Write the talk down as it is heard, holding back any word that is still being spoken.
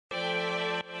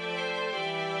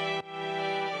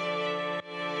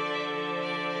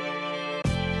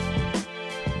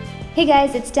Hey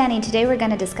guys, it's Danny. Today we're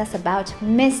going to discuss about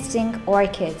misting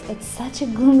orchids. It's such a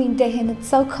gloomy day and it's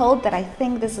so cold that I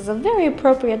think this is a very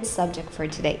appropriate subject for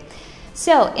today.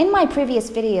 So, in my previous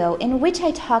video, in which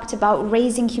I talked about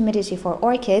raising humidity for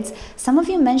orchids, some of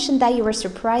you mentioned that you were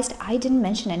surprised I didn't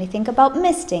mention anything about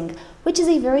misting, which is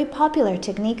a very popular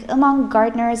technique among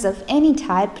gardeners of any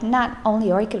type, not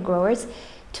only orchid growers,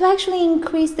 to actually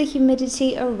increase the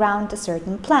humidity around a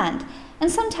certain plant. And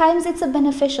sometimes it's a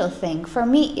beneficial thing. For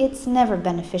me, it's never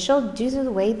beneficial due to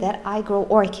the way that I grow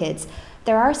orchids.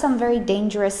 There are some very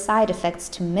dangerous side effects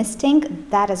to misting.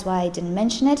 That is why I didn't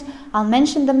mention it. I'll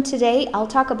mention them today. I'll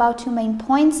talk about two main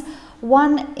points.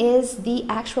 One is the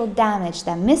actual damage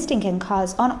that misting can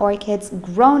cause on orchids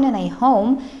grown in a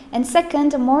home. And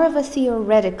second, more of a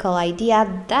theoretical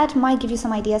idea that might give you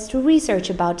some ideas to research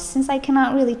about, since I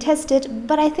cannot really test it,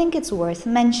 but I think it's worth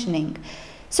mentioning.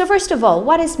 So first of all,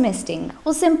 what is misting?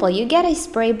 Well, simple. You get a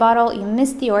spray bottle, you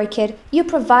mist the orchid, you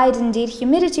provide indeed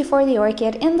humidity for the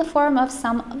orchid in the form of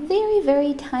some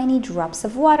very tiny drops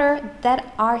of water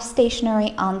that are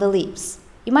stationary on the leaves.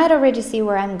 You might already see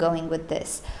where I'm going with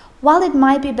this. While it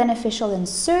might be beneficial in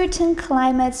certain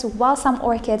climates, while some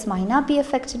orchids might not be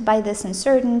affected by this in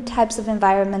certain types of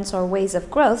environments or ways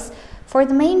of growth, for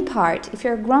the main part, if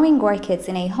you're growing orchids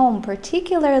in a home,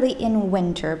 particularly in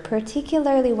winter,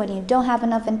 particularly when you don't have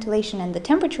enough ventilation and the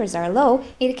temperatures are low,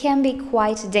 it can be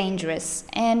quite dangerous.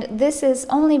 And this is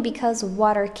only because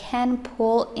water can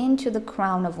pool into the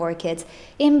crown of orchids,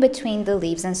 in between the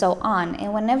leaves and so on.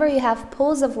 And whenever you have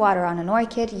pools of water on an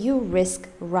orchid, you risk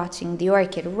rotting the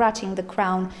orchid, rotting the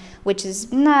crown, which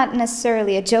is not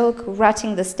necessarily a joke,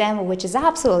 rotting the stem, which is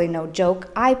absolutely no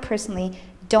joke. I personally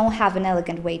don't have an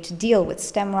elegant way to deal with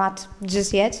stem rot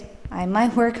just yet. I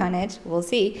might work on it, we'll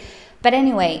see. But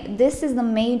anyway, this is the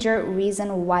major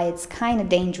reason why it's kind of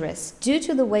dangerous. Due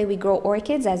to the way we grow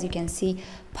orchids, as you can see,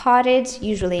 potted,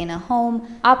 usually in a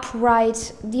home,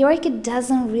 upright, the orchid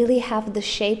doesn't really have the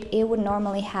shape it would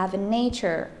normally have in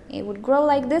nature. It would grow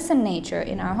like this in nature.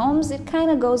 In our homes, it kind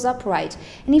of goes upright.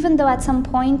 And even though at some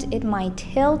point it might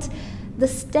tilt, the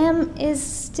stem is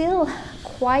still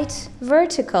quite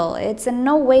vertical. It's in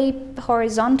no way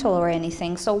horizontal or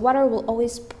anything, so water will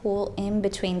always pool in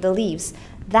between the leaves.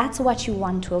 That's what you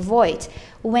want to avoid.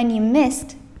 When you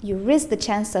mist, you risk the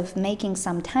chance of making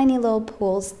some tiny little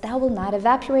pools that will not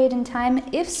evaporate in time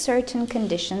if certain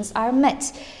conditions are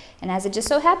met. And as it just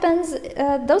so happens,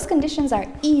 those conditions are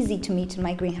easy to meet in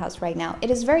my greenhouse right now.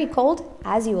 It is very cold,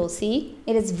 as you will see.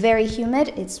 It is very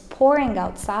humid, it's pouring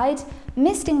outside.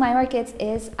 Misting my orchids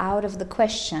is out of the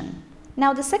question.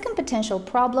 Now, the second potential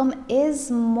problem is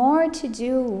more to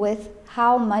do with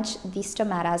how much the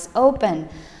stomatas open.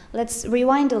 Let's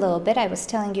rewind a little bit. I was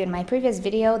telling you in my previous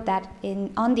video that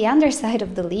on the underside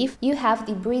of the leaf, you have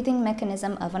the breathing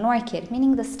mechanism of an orchid,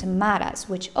 meaning the stomatas,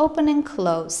 which open and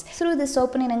close. Through this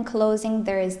opening and closing,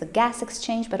 there is the gas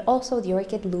exchange, but also the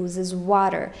orchid loses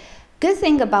water. Good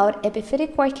thing about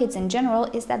epiphytic orchids in general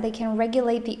is that they can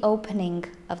regulate the opening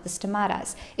of the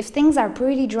stomatas. If things are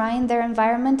pretty dry in their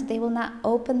environment, they will not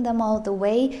open them all the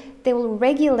way. They will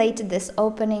regulate this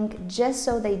opening just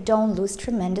so they don't lose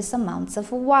tremendous amounts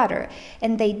of water.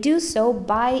 And they do so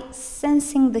by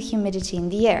sensing the humidity in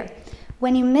the air.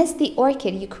 When you mist the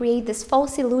orchid, you create this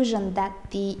false illusion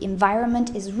that the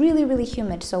environment is really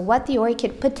humid. So what the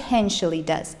orchid potentially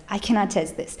does, I cannot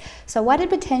test this. So what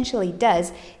it potentially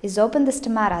does is open the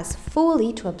stomatas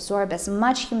fully to absorb as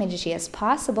much humidity as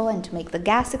possible and to make the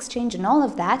gas exchange and all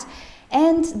of that.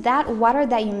 And that water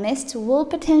that you mist will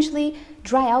potentially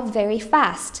dry out very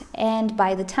fast. And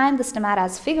by the time the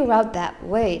stomatas figure out that,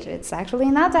 wait, it's actually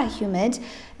not that humid,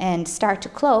 and start to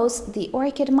close, the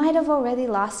orchid might have already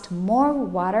lost more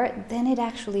water than it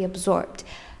actually absorbed.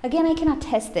 Again, I cannot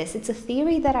test this. It's a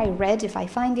theory that I read. If I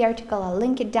find the article, I'll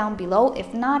link it down below.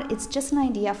 If not, it's just an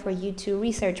idea for you to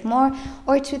research more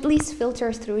or to at least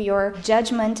filter through your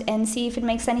judgment and see if it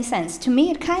makes any sense. To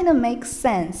me, it kind of makes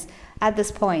sense. At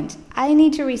this point, I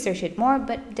need to research it more,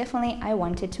 but definitely I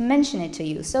wanted to mention it to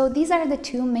you. So these are the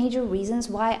two major reasons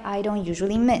why I don't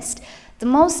usually mist. The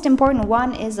most important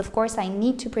one is, of course, I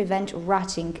need to prevent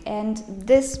rotting, and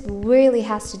this really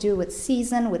has to do with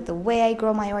season, with the way I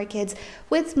grow my orchids,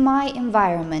 with my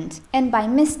environment. And by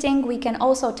misting, we can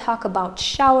also talk about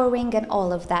showering and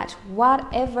all of that.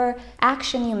 Whatever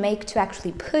action you make to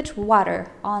actually put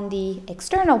water on the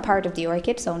external part of the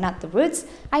orchid, so not the roots,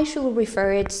 I should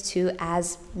refer it to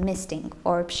as misting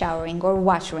or showering or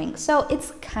watering. So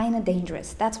it's kind of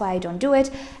dangerous. That's why I don't do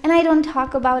it, and I don't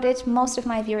talk about it. Most of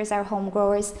my viewers are home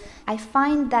growers, I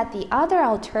find that the other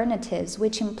alternatives,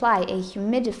 which imply a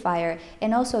humidifier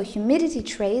and also humidity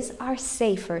trays, are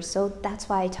safer. So that's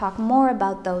why I talk more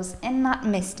about those and not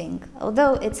misting.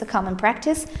 Although it's a common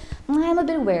practice, I'm a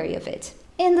bit wary of it.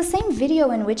 In the same video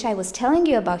in which I was telling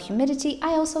you about humidity,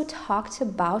 I also talked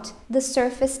about the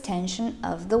surface tension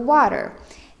of the water.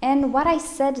 And what I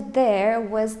said there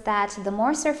was that the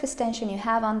more surface tension you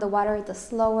have on the water, the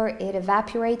slower it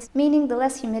evaporates, meaning the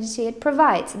less humidity it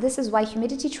provides. This is why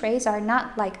humidity trays are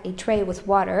not like a tray with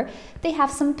water. They have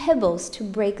some pebbles to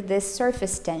break this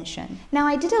surface tension. Now,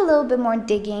 I did a little bit more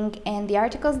digging, and the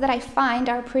articles that I find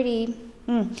are pretty...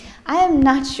 I am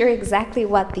not sure exactly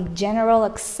what the general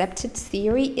accepted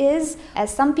theory is, as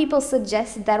some people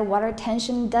suggest that water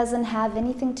tension doesn't have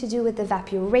anything to do with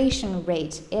evaporation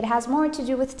rate. It has more to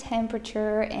do with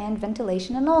temperature and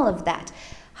ventilation and all of that.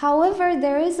 However,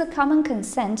 there is a common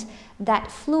consent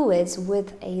that fluids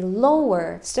with a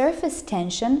lower surface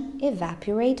tension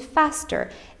evaporate faster.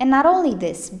 And not only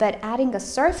this, but adding a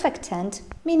surfactant,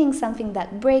 meaning something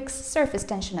that breaks surface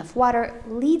tension of water,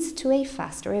 leads to a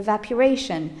faster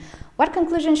evaporation. What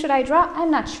conclusion should I draw? I'm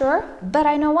not sure, but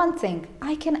I know one thing.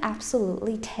 I can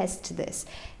absolutely test this.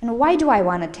 And why do I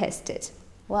want to test it?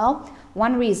 Well,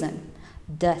 one reason: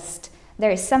 dust. There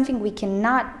is something we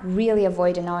cannot really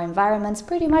avoid in our environments,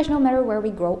 pretty much no matter where we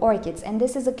grow orchids, and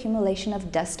this is accumulation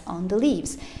of dust on the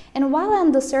leaves. And while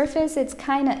on the surface it's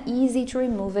kind of easy to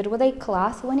remove it with a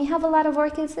cloth, when you have a lot of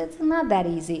orchids it's not that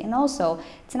easy. And also,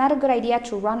 it's not a good idea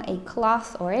to run a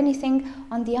cloth or anything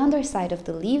on the underside of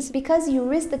the leaves, because you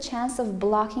risk the chance of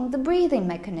blocking the breathing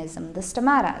mechanism, the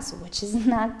stomatas, which is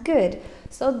not good.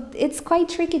 So it's quite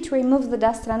tricky to remove the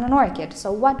dust on an orchid.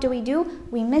 So what do?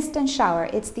 We mist and shower.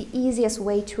 It's the easiest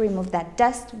way to remove that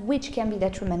dust, which can be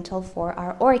detrimental for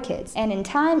our orchids. And in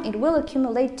time, it will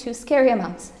accumulate to scary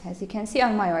amounts, as you can see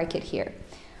on my orchid here.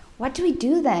 What do we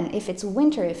do then if it's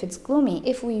winter, if it's gloomy,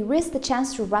 if we risk the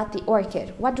chance to rot the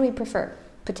orchid? What do we prefer?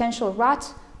 Potential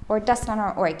rot or dust on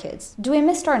our orchids? Do we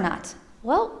mist or not?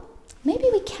 Well, maybe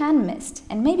we can mist,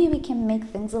 and maybe we can make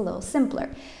things a little simpler.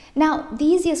 Now, the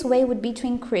easiest way would be to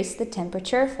increase the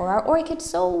temperature for our orchid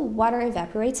so water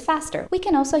evaporates faster. We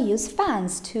can also use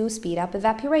fans to speed up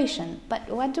evaporation. But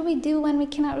what do we do when we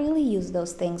cannot really use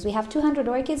those things? We have 200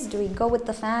 orchids. Do we go with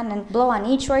the fan and blow on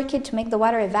each orchid to make the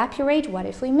water evaporate? What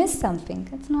if we miss something?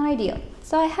 That's not ideal.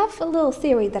 So I have a little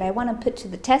theory that I want to put to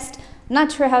the test.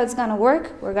 Not sure how it's going to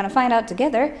work. We're going to find out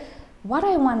together. What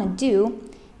I want to do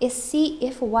is see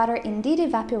if water indeed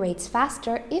evaporates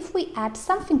faster if we add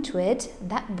something to it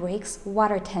that breaks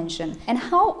water tension. And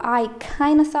how I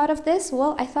kind of thought of this?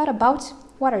 Well, I thought about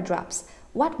water drops.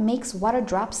 What makes water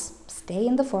drops stay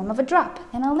in the form of a drop?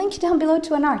 And I'll link you down below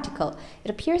to an article. It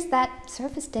appears that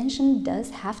surface tension does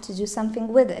have to do something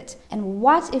with it. And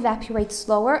what evaporates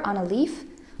slower on a leaf?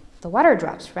 The water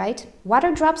drops, right?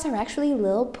 Water drops are actually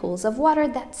little pools of water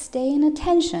that stay in a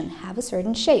tension, have a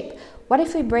certain shape. What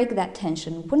if we break that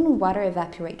tension? Wouldn't water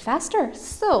evaporate faster?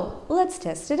 So let's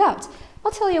test it out.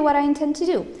 I'll tell you what I intend to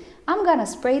do. I'm gonna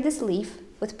spray this leaf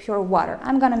with pure water.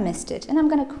 I'm gonna mist it, and I'm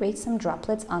gonna create some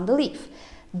droplets on the leaf.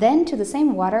 Then to the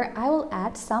same water, I will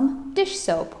add some dish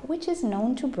soap, which is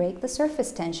known to break the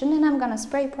surface tension, and I'm gonna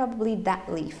spray probably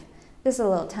that leaf. This is a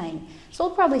little tiny, so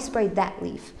I'll probably spray that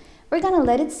leaf. We're gonna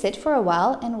let it sit for a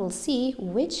while and we'll see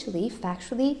which leaf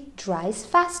actually dries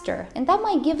faster. And that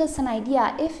might give us an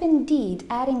idea if indeed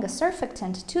adding a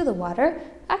surfactant to the water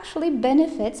actually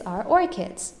benefits our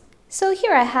orchids. So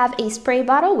here I have a spray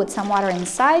bottle with some water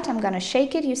inside. I'm gonna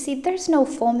shake it. You see there's no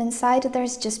foam inside,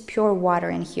 there's just pure water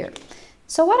in here.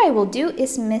 So what I will do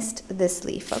is mist this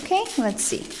leaf, okay? Let's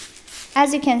see.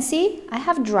 As you can see, I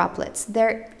have droplets.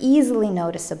 They're easily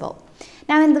noticeable.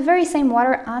 Now in the very same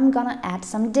water, I'm gonna add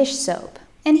some dish soap.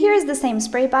 And here's the same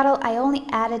spray bottle. I only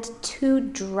added 2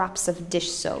 drops of dish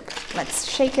soap. Let's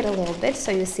shake it a little bit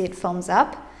so you see it foams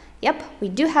up. Yep, we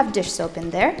do have dish soap in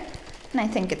there. And I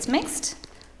think it's mixed.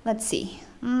 Let's see.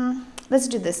 Let's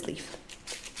do this leaf.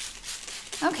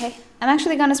 Okay, I'm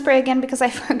actually gonna spray again because I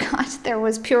forgot there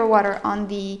was pure water on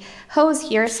the hose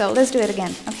here. So let's do it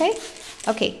again, okay?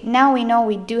 Okay, now we know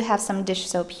we do have some dish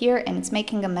soap here and it's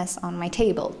making a mess on my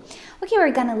table. Okay,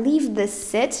 we're gonna leave this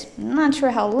sit. Not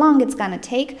sure how long it's gonna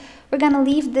take. We're gonna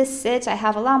leave this sit. I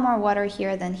have a lot more water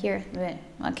here than here.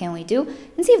 What can we do?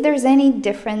 And see if there's any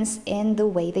difference in the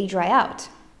way they dry out.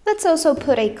 Let's also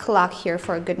put a clock here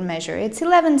for a good measure. It's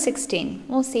 11:16.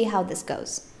 We'll see how this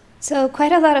goes. So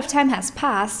quite a lot of time has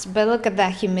passed, but look at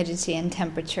that humidity and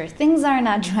temperature. Things are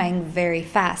not drying very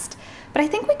fast. But I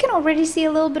think we can already see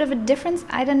a little bit of a difference.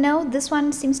 I don't know, this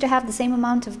one seems to have the same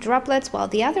amount of droplets, while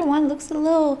the other one looks a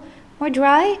little or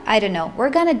dry? I don't know. We're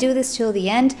gonna do this till the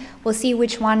end. We'll see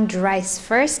which one dries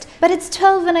first. But it's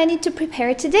 12 and I need to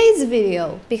prepare today's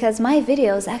video because my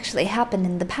videos actually happened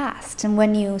in the past. And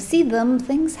when you see them,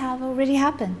 things have already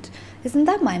happened. Isn't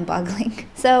that mind-boggling?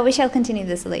 So we shall continue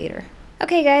this later.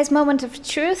 Okay guys, moment of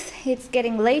truth. It's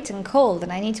getting late and cold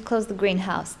and I need to close the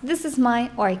greenhouse. This is my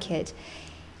orchid.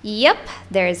 Yep,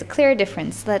 there is a clear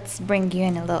difference. Let's bring you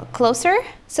in a little closer.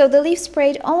 So the leaf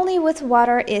sprayed only with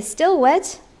water is still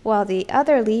wet, while the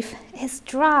other leaf is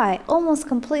dry, almost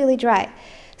completely dry.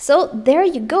 So there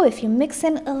you go. If you mix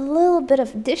in a little bit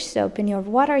of dish soap in your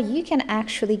water, you can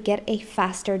actually get a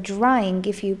faster drying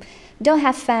if you don't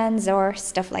have fans or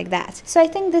stuff like that. So I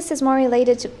think this is more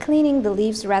related to cleaning the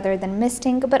leaves rather than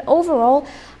misting, but overall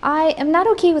I am not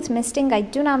okay with misting. I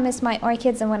do not mist my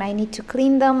orchids, and when I need to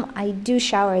clean them, I do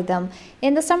shower them.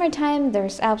 In the summertime,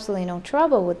 there's absolutely no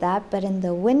trouble with that, but in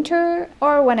the winter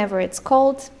or whenever it's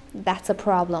cold, that's a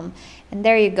problem. And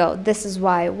there you go. This is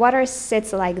why water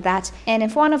sits like that. And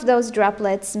if one of those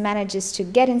droplets manages to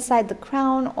get inside the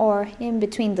crown or in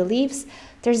between the leaves,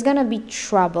 there's gonna be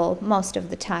trouble most of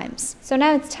the times. So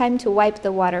now it's time to wipe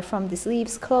the water from these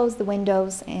leaves, close the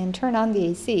windows, and turn on the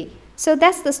AC. So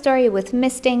that's the story with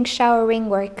misting,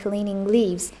 showering, or cleaning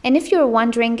leaves. And if you're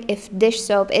wondering if dish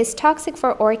soap is toxic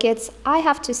for orchids, I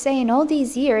have to say in all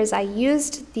these years I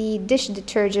used the dish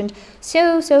detergent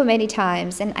so many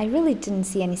times and I really didn't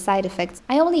see any side effects.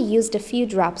 I only used a few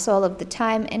drops all of the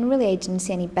time and really I didn't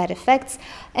see any bad effects.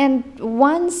 And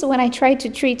once when I tried to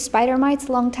treat spider mites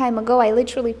a long time ago, I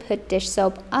literally put dish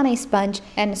soap on a sponge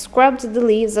and scrubbed the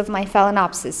leaves of my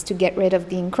phalaenopsis to get rid of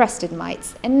the encrusted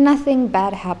mites, and nothing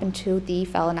bad happened to the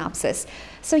phalaenopsis.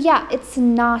 So yeah, it's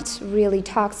not really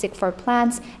toxic for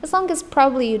plants as long as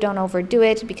probably you don't overdo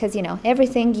it, because you know,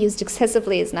 everything used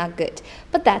excessively is not good.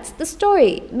 But that's the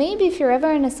story. Maybe if you're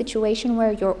ever in a situation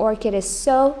where your orchid is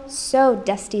so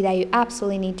dusty that you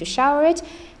absolutely need to shower it,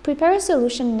 prepare a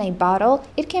solution in a bottle.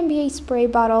 It can be a spray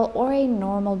bottle or a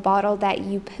normal bottle that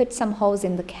you put some hose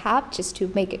in the cap just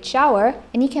to make it shower,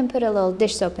 and you can put a little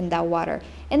dish soap in that water.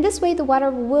 And this way the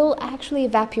water will actually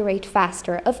evaporate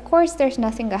faster. Of course, there's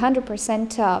nothing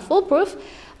 100% foolproof,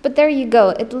 but there you go.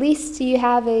 At least you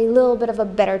have a little bit of a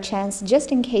better chance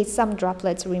just in case some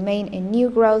droplets remain in new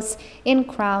growths, in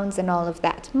crowns and all of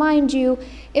that. Mind you,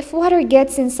 if water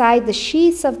gets inside the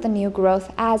sheaths of the new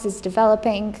growth as it's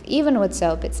developing, even with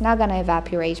soap, it's not going to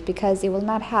evaporate because it will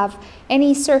not have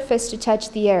any surface to touch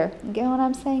the air. You get what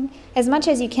I'm saying? As much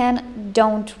as you can,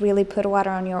 don't really put water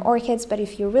on your orchids, but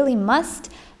if you really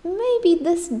must, maybe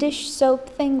this dish soap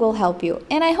thing will help you.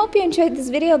 And I hope you enjoyed this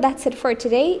video. That's it for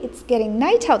today. It's getting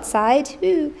night outside.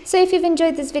 Ooh. So if you've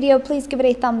enjoyed this video, please give it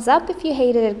a thumbs up. If you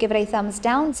hated it, give it a thumbs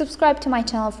down. Subscribe to my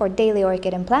channel for daily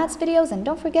orchid and plants videos, and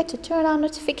don't forget to turn on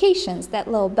notifications, that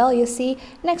little bell you see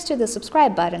next to the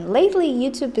subscribe button. Lately,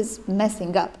 YouTube is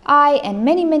messing up. I and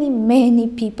many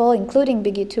people, including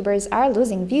big YouTubers, are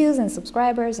losing views and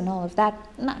subscribers and all of that.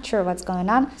 Not sure what's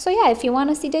going on. So yeah, if you want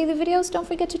to see daily videos, don't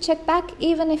forget to check back,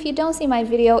 even if you don't see my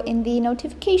video in the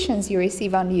notifications you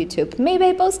receive on YouTube. Maybe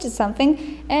I posted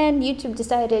something and YouTube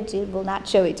decided it will not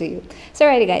show it to you. So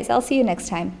alrighty guys, I'll see you next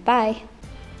time. Bye.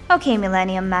 Okay,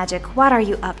 Millennium Magic, what are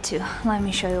you up to? Let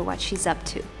me show you what she's up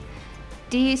to.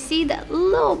 Do you see that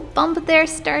little bump there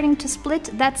starting to split?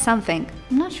 That's something.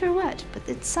 I'm not sure what, but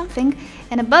it's something.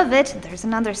 And above it, there's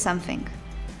another something.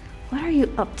 What are you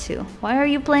up to? Why are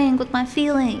you playing with my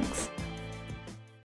feelings?